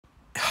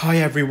Hi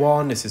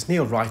everyone, this is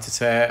Neel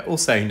Raithatha,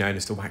 also known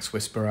as the Wax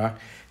Whisperer.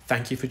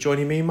 Thank you for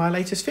joining me in my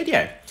latest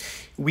video.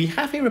 We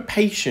have here a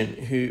patient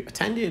who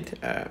attended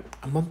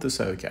a month or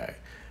so ago,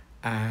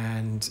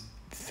 and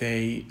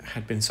they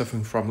had been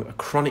suffering from a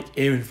chronic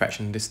ear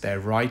infection, this their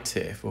right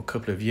ear, for a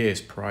couple of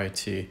years prior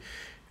to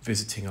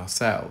visiting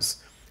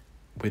ourselves,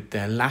 with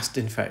their last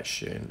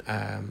infection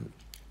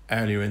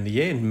earlier in the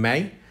year, in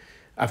May.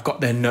 I've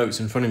got their notes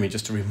in front of me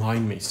just to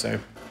remind me.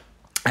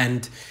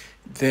 And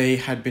they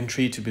had been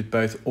treated with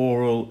both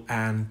oral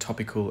and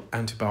topical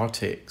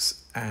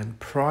antibiotics. And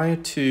prior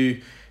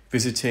to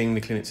visiting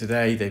the clinic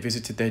today, they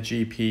visited their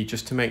GP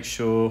just to make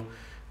sure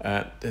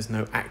there's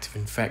no active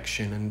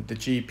infection. And the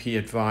GP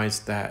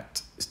advised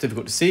that it's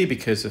difficult to see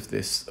because of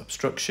this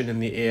obstruction in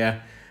the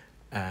ear.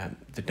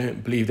 They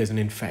don't believe there's an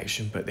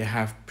infection, but they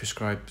have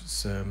prescribed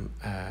some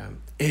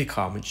ear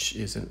calm, which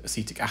is an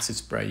acetic acid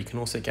spray. You can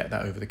also get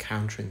that over the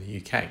counter in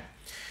the UK.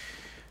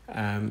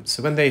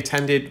 So when they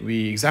attended,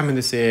 we examined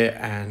this ear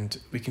and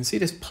we can see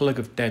this plug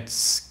of dead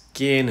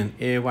skin and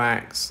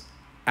earwax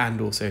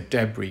and also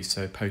debris,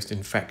 so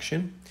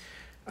post-infection.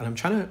 And I'm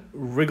trying to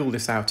wriggle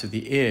this out of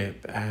the ear,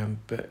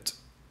 but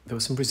there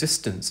was some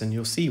resistance, and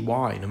you'll see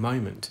why in a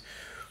moment.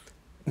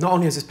 Not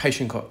only has this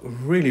patient got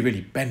really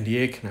bendy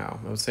ear canal,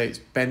 I would say it's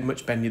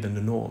much bendier than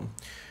the norm,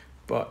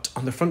 but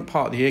on the front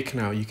part of the ear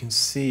canal, you can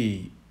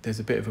see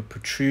there's a bit of a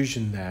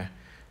protrusion there.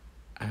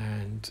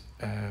 And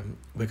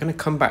we're going to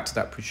come back to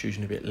that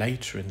protrusion a bit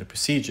later in the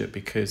procedure,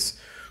 because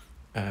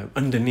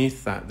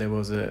underneath that there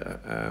was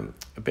a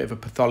bit of a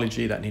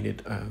pathology that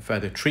needed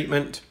further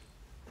treatment.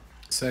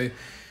 So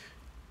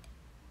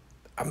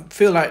I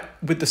feel like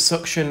with the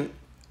suction,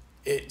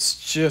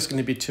 it's just going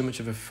to be too much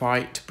of a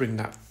fight to bring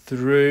that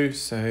through.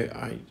 So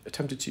I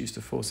attempted to use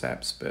the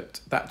forceps,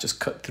 but that just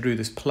cut through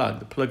this plug.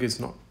 The plug is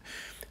not,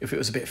 if it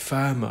was a bit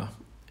firmer,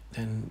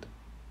 then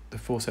the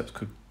forceps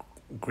could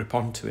grip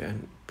onto it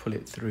and pull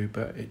it through,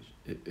 but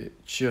it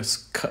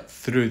just cut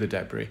through the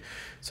debris.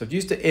 So I've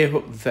used the ear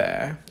hook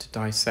there to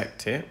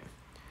dissect it,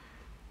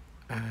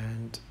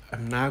 and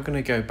I'm now going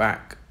to go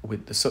back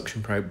with the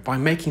suction probe. By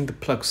making the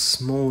plug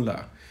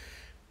smaller,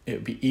 it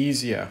would be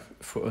easier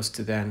for us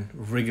to then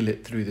wriggle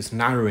it through this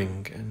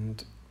narrowing,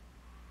 and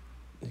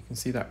you can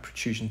see that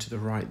protrusion to the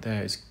right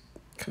there is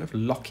kind of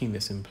locking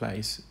this in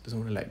place. It doesn't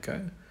want to let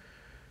go,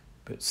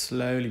 but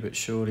slowly but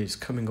surely it's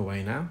coming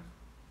away now.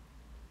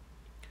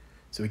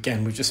 So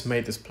again, we've just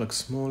made this plug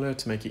smaller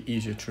to make it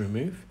easier to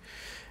remove.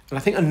 And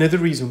I think another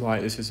reason why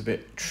this is a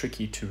bit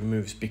tricky to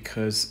remove is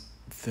because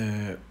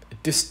the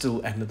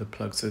distal end of the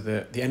plug, so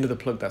the end of the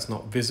plug that's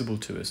not visible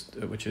to us,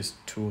 which is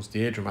towards the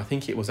eardrum, I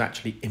think it was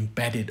actually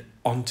embedded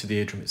onto the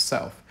eardrum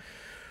itself.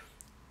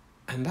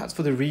 And that's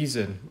for the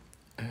reason,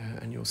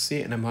 and you'll see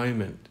it in a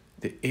moment,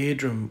 the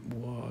eardrum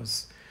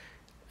was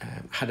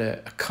had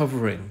a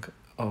covering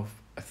of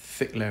a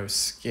thick layer of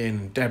skin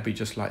and debris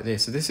just like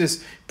this. So this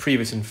is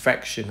previous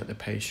infection that the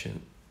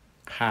patient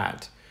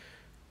had,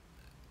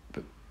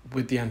 but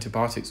with the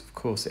antibiotics, of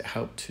course, it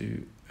helped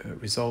to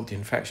resolve the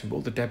infection, but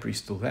all the debris is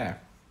still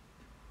there,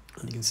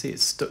 and you can see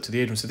it's stuck to the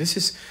eardrum. So this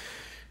is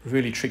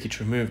really tricky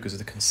to remove because of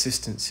the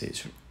consistency.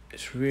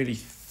 It's really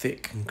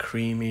thick and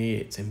creamy.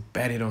 It's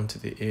embedded onto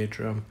the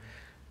eardrum,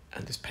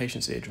 and this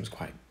patient's eardrum is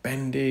quite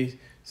bendy,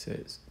 so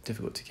it's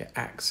difficult to get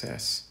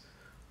access.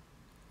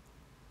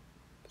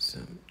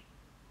 So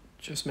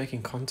just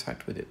making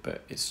contact with it,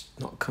 but it's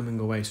not coming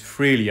away as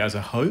freely as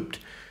I hoped.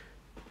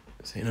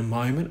 So in a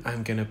moment,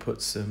 I'm going to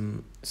put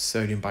some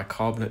sodium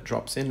bicarbonate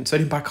drops in.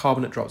 Sodium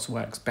bicarbonate drops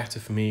works better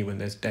for me when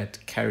there's dead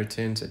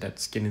keratin, so dead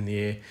skin in the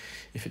ear.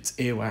 If it's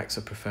earwax,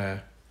 I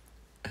prefer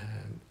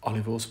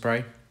olive oil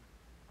spray.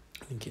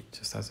 I think it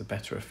just has a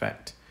better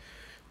effect.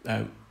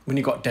 When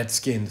you've got dead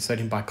skin, the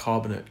sodium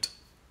bicarbonate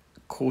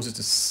causes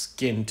the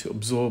skin to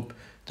absorb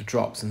the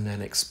drops and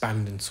then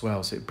expand and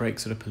swell, so it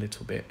breaks it up a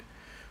little bit.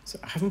 So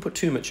I haven't put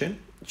too much in,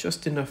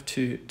 just enough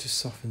to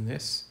soften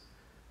this.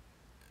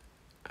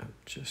 I'm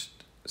just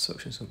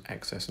suction some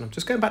excess. And I'm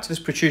just going back to this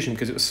protrusion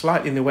because it was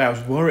slightly in the way. I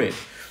was worried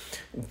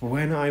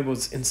when I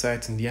was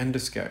inserting the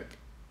endoscope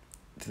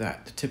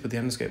that the tip of the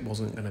endoscope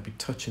wasn't going to be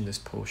touching this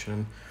portion.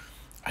 And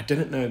I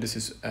didn't know this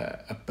is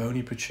a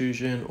bony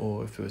protrusion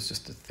or if it was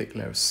just a thick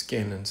layer of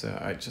skin. And so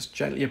I just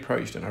gently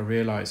approached it and I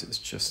realized it's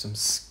just some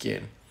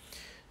skin.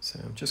 So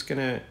I'm just going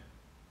to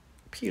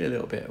peel a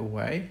little bit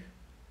away.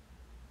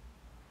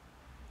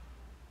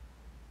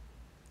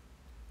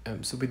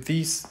 So with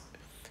these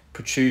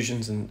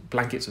protrusions and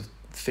blankets of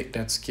thick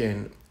dead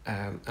skin,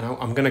 and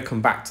I'm going to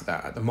come back to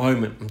that. At the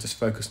moment, I'm just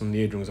focused on the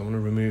eardrums. I want to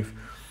remove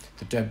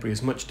the debris,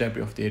 as much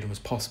debris off the eardrum as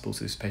possible,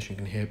 so this patient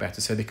can hear better.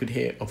 So they could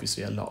hear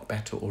obviously a lot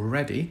better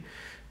already,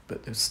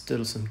 but there's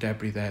still some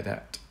debris there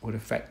that would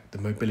affect the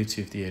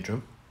mobility of the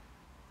eardrum.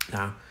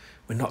 Now,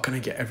 we're not going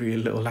to get every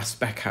little last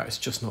speck out. It's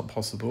just not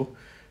possible.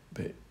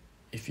 But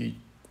if you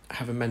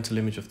have a mental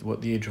image of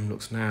what the eardrum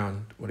looks now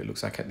and what it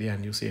looks like at the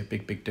end, you'll see a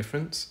big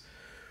difference.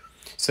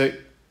 So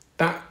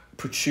that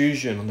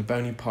protrusion on the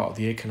bony part of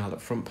the ear canal,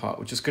 that front part,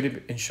 we're just going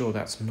to ensure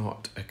that's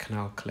not a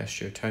canal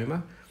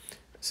cholesteatoma.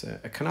 So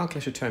a canal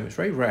cholesteatoma, it's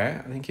very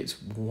rare. I think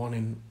it's 1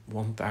 in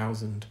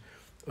 1,000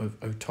 of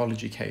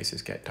otology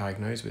cases get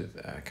diagnosed with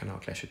canal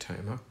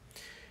cholesteatoma.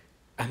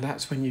 And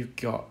that's when you've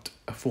got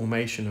a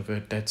formation of a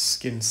dead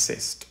skin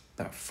cyst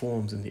that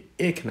forms in the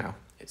ear canal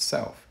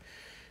itself.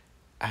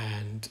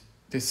 And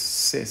this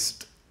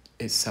cyst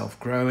is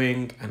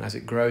self-growing, and as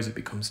it grows, it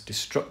becomes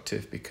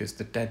destructive because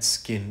the dead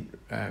skin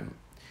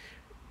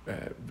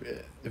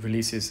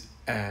releases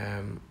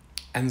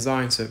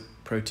enzymes, so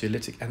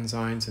proteolytic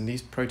enzymes, and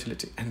these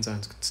proteolytic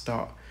enzymes can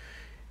start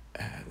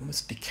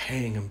almost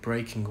decaying and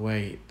breaking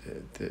away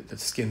the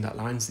skin that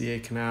lines the ear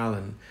canal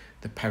and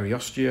the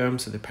periosteum.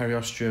 So the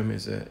periosteum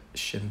is a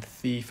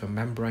synthetic, a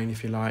membrane,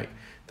 if you like,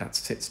 that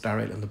sits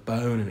directly on the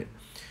bone, and it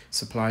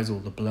supplies all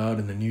the blood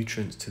and the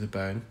nutrients to the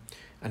bone.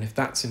 And if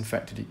that's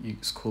infected,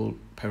 it's called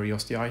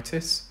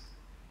periosteoitis.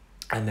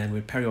 And then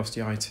with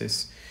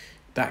periosteoitis,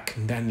 that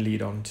can then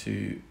lead on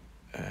to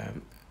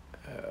an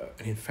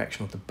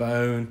infection of the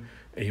bone,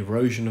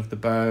 erosion of the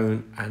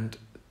bone, and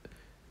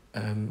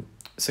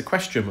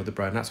sequestrum of the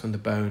bone. That's when the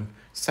bone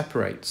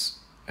separates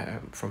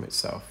from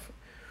itself.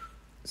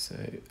 So,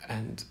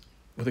 and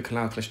with a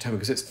canal cholesteatoma,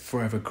 because it's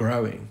forever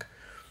growing,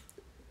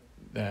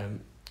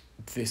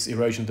 this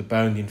erosion of the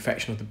bone, the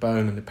infection of the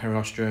bone and the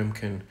periosteum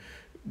can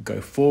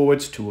go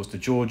forwards towards the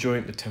jaw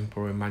joint, the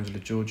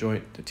temporomandibular jaw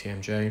joint, the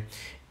TMJ,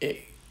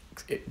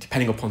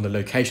 depending upon the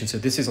location. So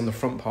this is on the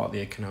front part of the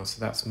ear canal, so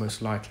that's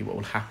most likely what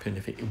will happen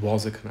if it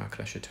was a canal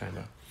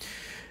cholesteatoma.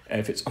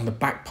 If it's on the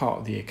back part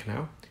of the ear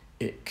canal,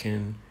 it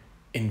can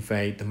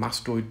invade the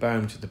mastoid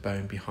bone, which is the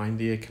bone behind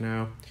the ear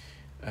canal.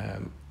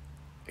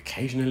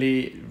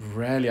 Occasionally,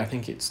 rarely, it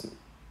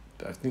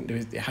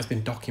has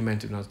been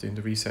documented when I was doing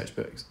the research,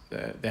 but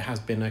there has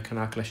been a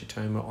canal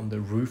cholesteatoma on the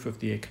roof of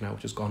the ear canal,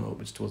 which has gone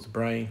upwards towards the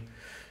brain.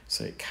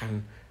 So it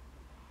can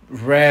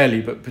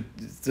rarely, but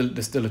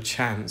there's still a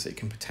chance it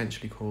can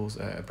potentially cause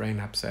a brain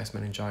abscess,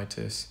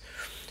 meningitis.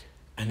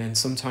 And then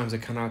sometimes a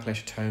canal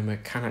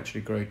cholesteatoma can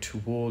actually grow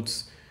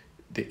towards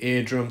the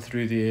eardrum,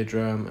 through the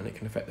eardrum, and it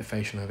can affect the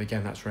facial nerve.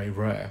 Again, that's very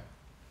rare.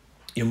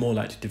 You're more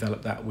likely to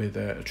develop that with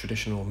a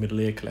traditional middle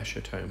ear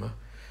cholesteatoma.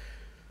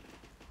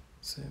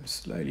 So I'm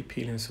slowly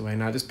peeling this away.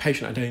 Now, this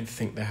patient, I don't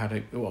think they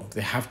had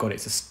they have got it.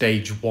 It's a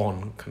stage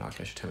 1 canal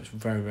cholesteatoma. It's a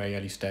very, very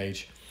early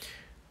stage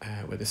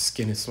where the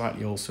skin is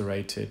slightly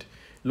ulcerated.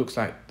 Looks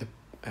like the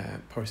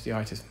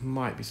periosteoitis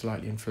might be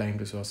slightly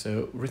inflamed as well.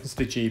 So written to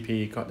the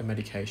GP, got the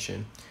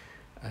medication,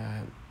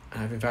 and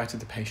I've invited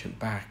the patient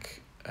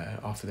back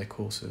after their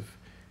course of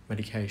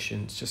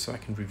medications just so I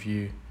can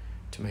review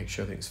to make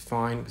sure everything's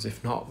fine, because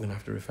if not, I'm going to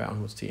have to refer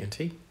onwards to ENT.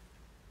 So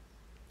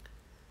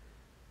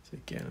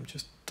again, I'm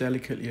just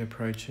delicately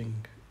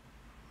approaching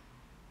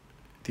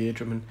the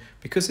eardrum, and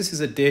because this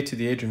is adhered to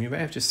the eardrum, you may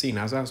have just seen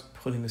as I was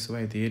pulling this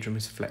away, the eardrum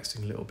is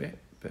flexing a little bit,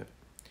 but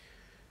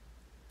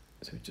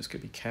so we're just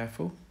going to be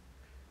careful.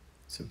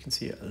 So we can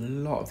see a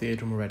lot of the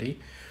eardrum already.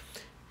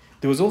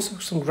 There was also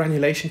some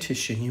granulation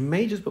tissue, and you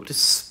may just be able to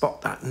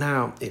spot that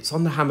now. It's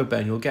on the hammer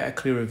bone. You'll get a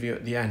clearer view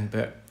at the end,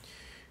 but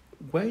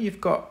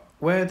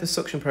where the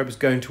suction probe is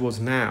going towards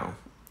now,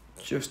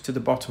 just to the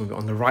bottom of it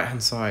on the right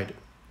hand side,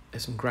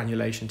 there's some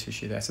granulation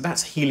tissue there. So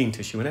that's healing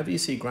tissue. Whenever you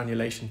see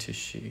granulation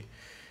tissue,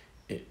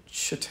 it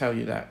should tell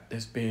you that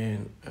there's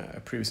been a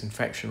previous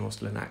infection or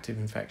still an active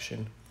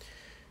infection.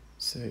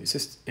 So it's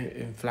just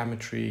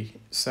inflammatory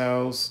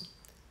cells.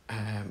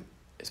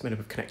 It's made up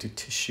of connective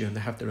tissue, and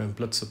they have their own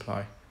blood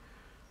supply.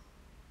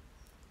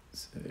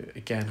 So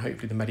again,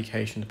 hopefully the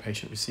medication the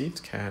patient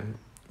receives can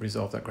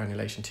resolve that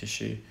granulation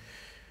tissue.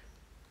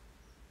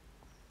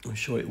 I'm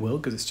sure it will,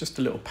 because it's just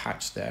a little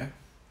patch there.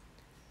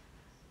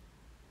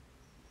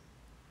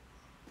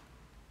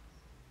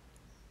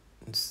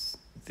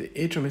 The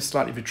eardrum is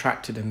slightly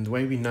retracted, and the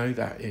way we know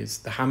that is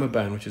the hammer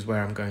bone, which is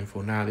where I'm going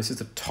for now. This is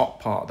the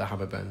top part of the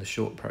hammer bone, the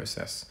short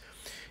process.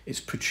 It's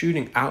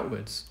protruding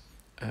outwards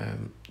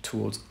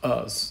towards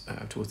us,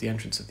 towards the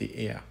entrance of the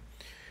ear.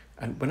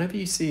 And whenever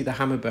you see the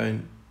hammer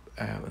bone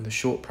and the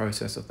short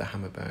process of the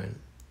hammer bone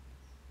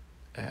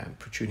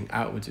protruding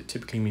outwards, it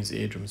typically means the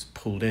eardrum's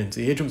pulled in. So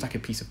the eardrum's like a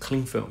piece of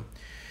cling film.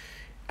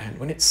 And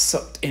when it's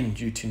sucked in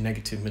due to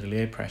negative middle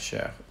ear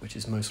pressure, which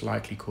is most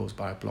likely caused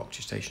by a blocked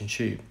gestation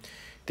tube,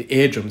 the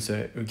eardrums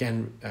are,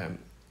 again,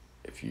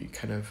 if you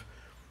kind of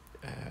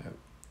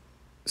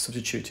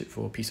substitute it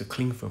for a piece of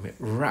cling film,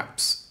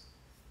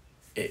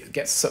 it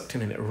gets sucked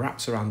in and it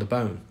wraps around the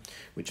bone,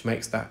 which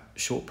makes that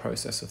short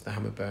process of the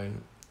hammer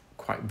bone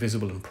quite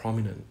visible and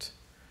prominent.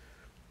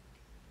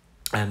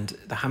 And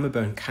the hammer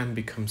bone can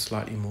become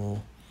slightly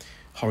more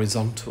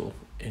horizontal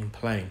in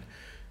plane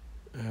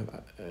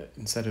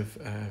instead of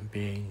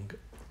being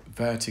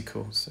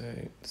vertical. So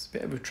there's a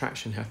bit of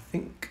retraction here. I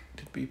think,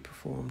 did we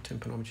perform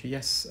tympanometry?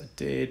 Yes, I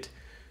did.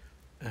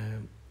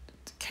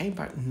 It came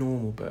back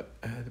normal, but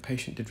the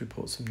patient did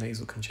report some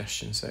nasal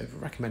congestion, so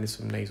I've recommended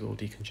some nasal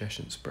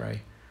decongestion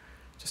spray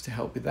just to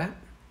help with that.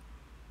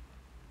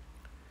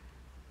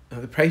 Now,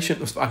 the patient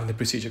was finding the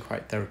procedure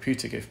quite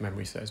therapeutic, if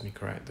memory serves me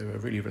correct. They were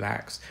really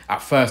relaxed.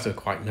 At first, they were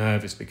quite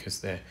nervous because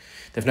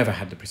they've never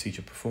had the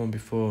procedure performed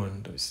before,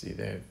 and obviously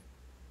they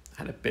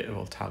had a bit of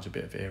otalgia, a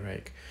bit of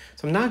earache.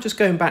 So I'm now just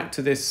going back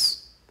to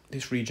this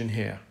region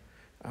here.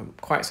 I'm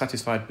quite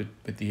satisfied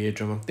with the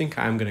eardrum. I think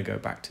I am going to go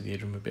back to the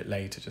eardrum a bit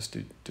later just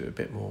to do a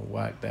bit more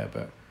work there,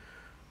 but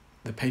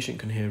the patient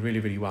can hear really,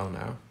 really well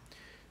now.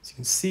 So you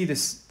can see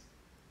this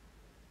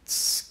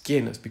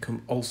skin that's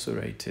become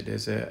ulcerated.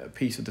 There's a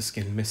piece of the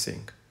skin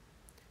missing.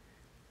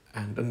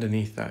 And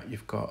underneath that,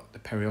 you've got the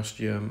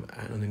periosteum,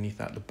 and underneath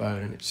that, the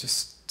bone, and it's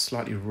just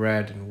slightly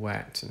red and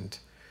wet, and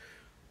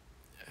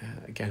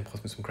again,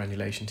 possibly some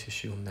granulation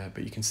tissue on there.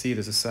 But you can see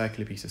there's a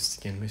circular piece of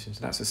skin missing,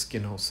 so that's a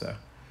skin ulcer.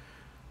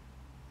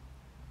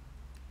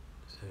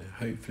 So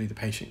hopefully the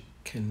patient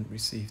can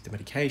receive the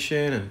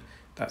medication, and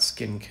that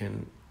skin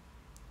can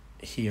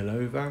heal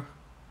over.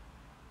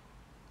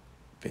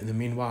 But in the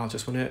meanwhile, I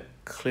just want to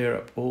clear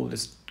up all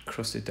this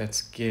crusted dead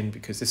skin,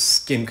 because this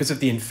skin, because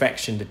of the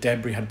infection, the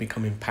debris had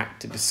become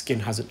impacted. The skin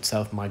hasn't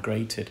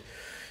self-migrated,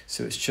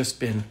 so it's just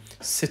been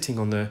sitting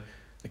on the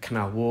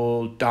canal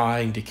wall,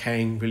 dying,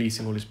 decaying,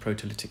 releasing all these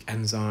proteolytic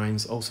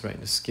enzymes,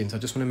 ulcerating the skin. So I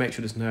just want to make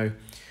sure there's no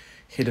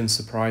hidden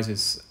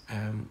surprises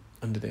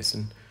under this.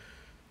 And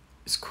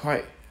it's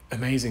quite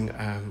amazing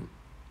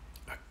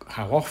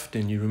how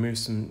often you remove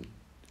some,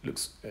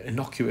 looks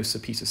innocuous, a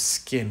piece of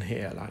skin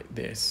here like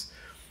this,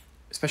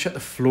 especially at the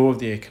floor of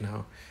the ear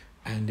canal,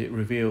 and it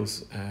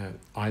reveals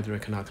either a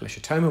canal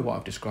cholesteatoma, what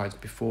I've described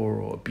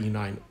before, or a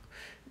benign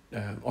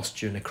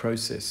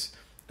osteonecrosis.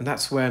 And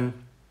that's when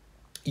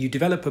you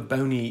develop a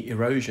bony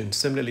erosion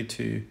similarly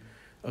to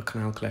a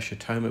canal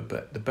cholesteatoma,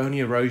 but the bony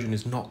erosion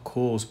is not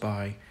caused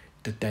by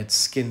the dead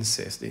skin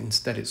cyst.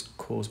 Instead, it's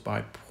caused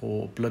by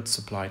poor blood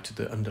supply to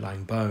the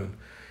underlying bone.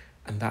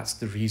 And that's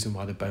the reason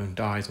why the bone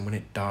dies. And when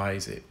it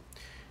dies,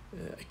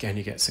 again,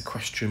 you get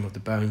sequestrum of the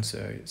bone,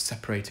 so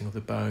separating of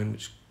the bone,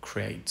 which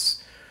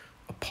creates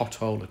a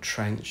pothole, a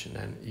trench, and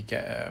then you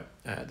get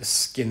the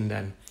skin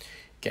then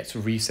gets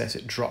recessed,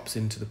 it drops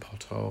into the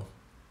pothole.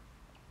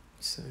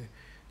 So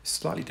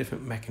slightly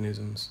different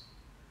mechanisms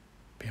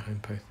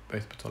behind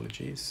both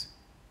pathologies.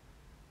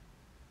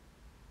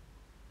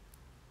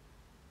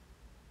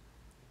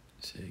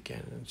 So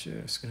again, I'm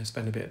just going to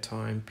spend a bit of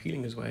time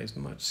peeling away as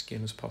much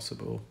skin as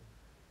possible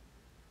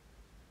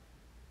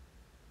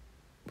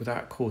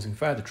without causing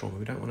further trauma.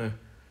 We don't want to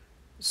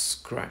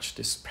scratch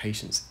this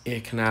patient's ear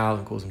canal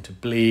and cause them to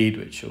bleed,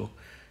 which will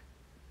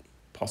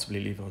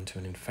possibly lead on to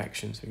an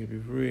infection. So we're going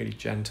to be really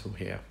gentle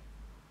here.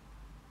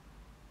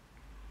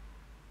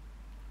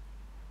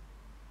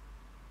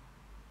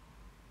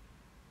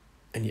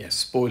 And yes,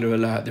 spoiler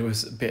alert, there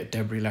was a bit of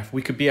debris left.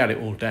 We could be at it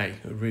all day,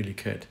 we really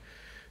could.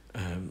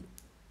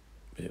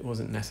 But it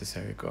wasn't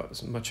necessary. We got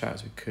as much out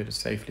as we could, as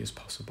safely as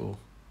possible.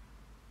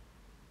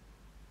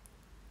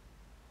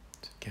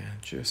 So again,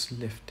 just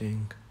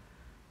lifting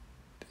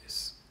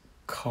this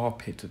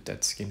carpet of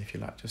dead skin, if you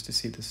like, just to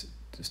see this,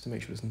 just to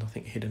make sure there's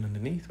nothing hidden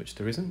underneath, which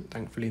there isn't,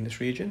 thankfully, in this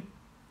region.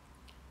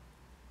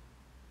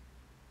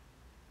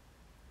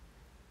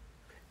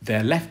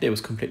 Their left ear was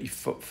completely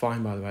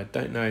fine, by the way. I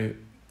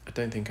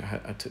don't think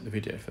I took the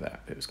video for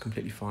that, but it was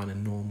completely fine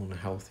and normal and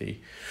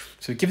healthy.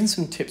 So given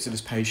some tips to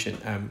this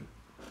patient,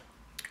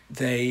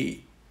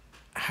 they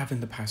have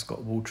in the past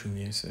got water in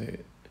the ear. So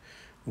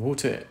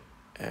water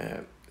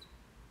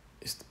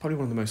is probably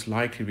one of the most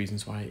likely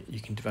reasons why you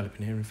can develop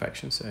an ear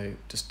infection. So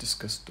just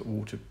discuss the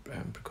water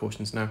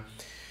precautions. Now,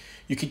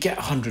 you could get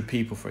 100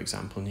 people, for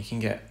example, and you can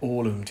get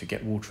all of them to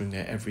get water in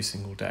there every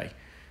single day.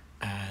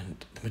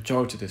 And the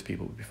majority of those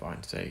people would be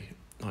fine, say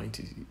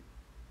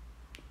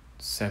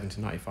 97 to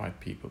 95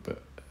 people,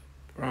 but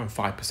around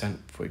 5%,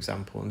 for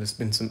example. And there's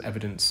been some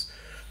evidence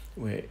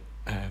where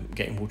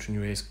getting water in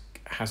your ears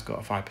has got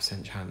a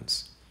 5%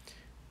 chance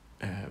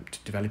to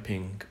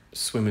developing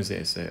swimmer's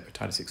ears, so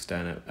otitis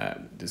externa.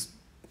 There's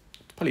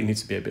probably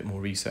needs to be a bit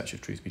more research,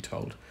 if truth be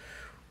told.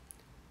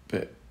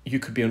 But you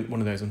could be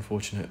one of those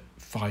unfortunate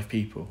 5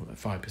 people,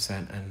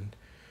 5%, and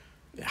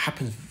it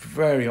happens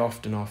very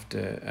often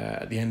after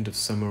at the end of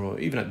summer, or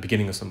even at the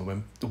beginning of summer,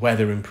 when the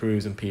weather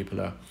improves and people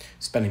are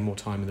spending more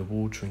time in the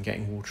water and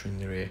getting water in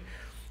their ear.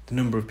 The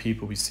number of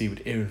people we see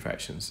with ear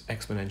infections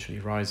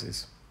exponentially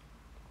rises.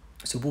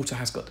 So water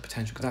has got the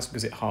potential, because that's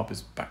because it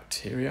harbours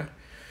bacteria,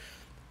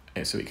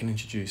 so it can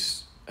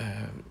introduce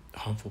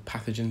harmful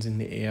pathogens in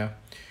the ear.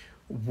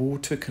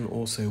 Water can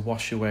also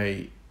wash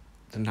away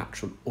the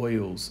natural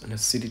oils and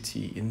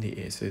acidity in the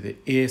ear. So the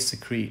ear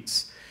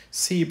secretes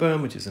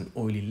sebum, which is an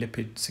oily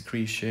lipid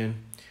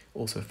secretion,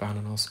 also found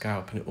on our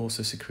scalp, and it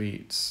also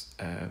secretes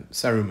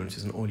cerumen, which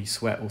is an oily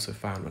sweat, also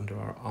found under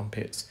our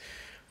armpits.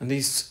 And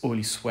these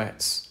oily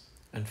sweats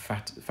and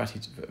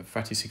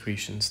fatty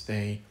secretions,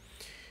 they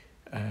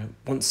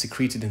once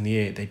secreted in the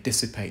ear, they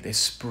dissipate, they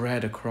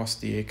spread across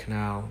the ear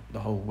canal, the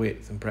whole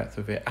width and breadth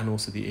of it, and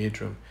also the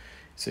eardrum.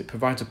 So it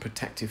provides a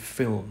protective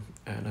film,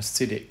 an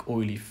acidic,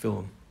 oily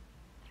film.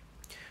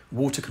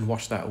 Water can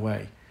wash that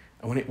away.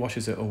 And when it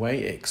washes it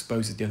away, it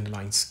exposes the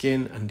underlying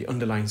skin, and the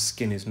underlying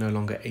skin is no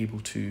longer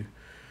able to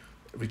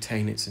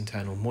retain its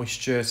internal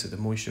moisture. So the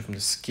moisture from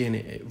the skin,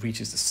 it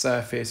reaches the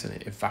surface and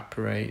it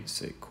evaporates.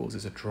 So it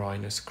causes a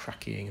dryness,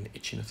 cracking, and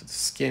itchiness of the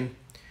skin.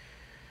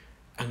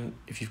 And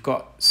if you've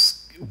got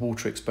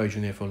water exposure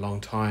in there for a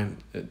long time,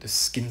 the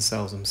skin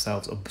cells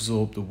themselves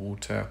absorb the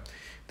water,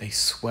 they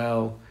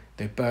swell,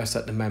 they burst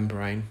at the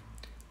membrane,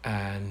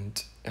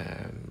 and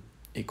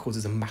it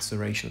causes a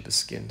maceration of the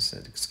skin, so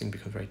the skin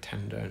becomes very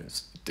tender,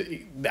 and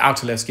the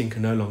outer layer skin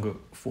can no longer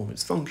perform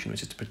its function,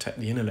 which is to protect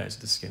the inner layers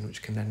of the skin,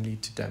 which can then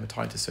lead to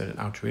dermatitis and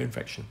outer ear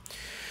infection.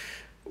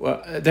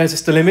 Well, there's a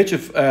still image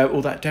of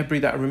all that debris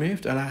that I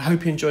removed, and I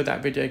hope you enjoyed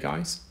that video,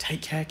 guys.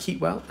 Take care, keep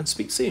well, and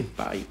speak soon.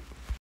 Bye.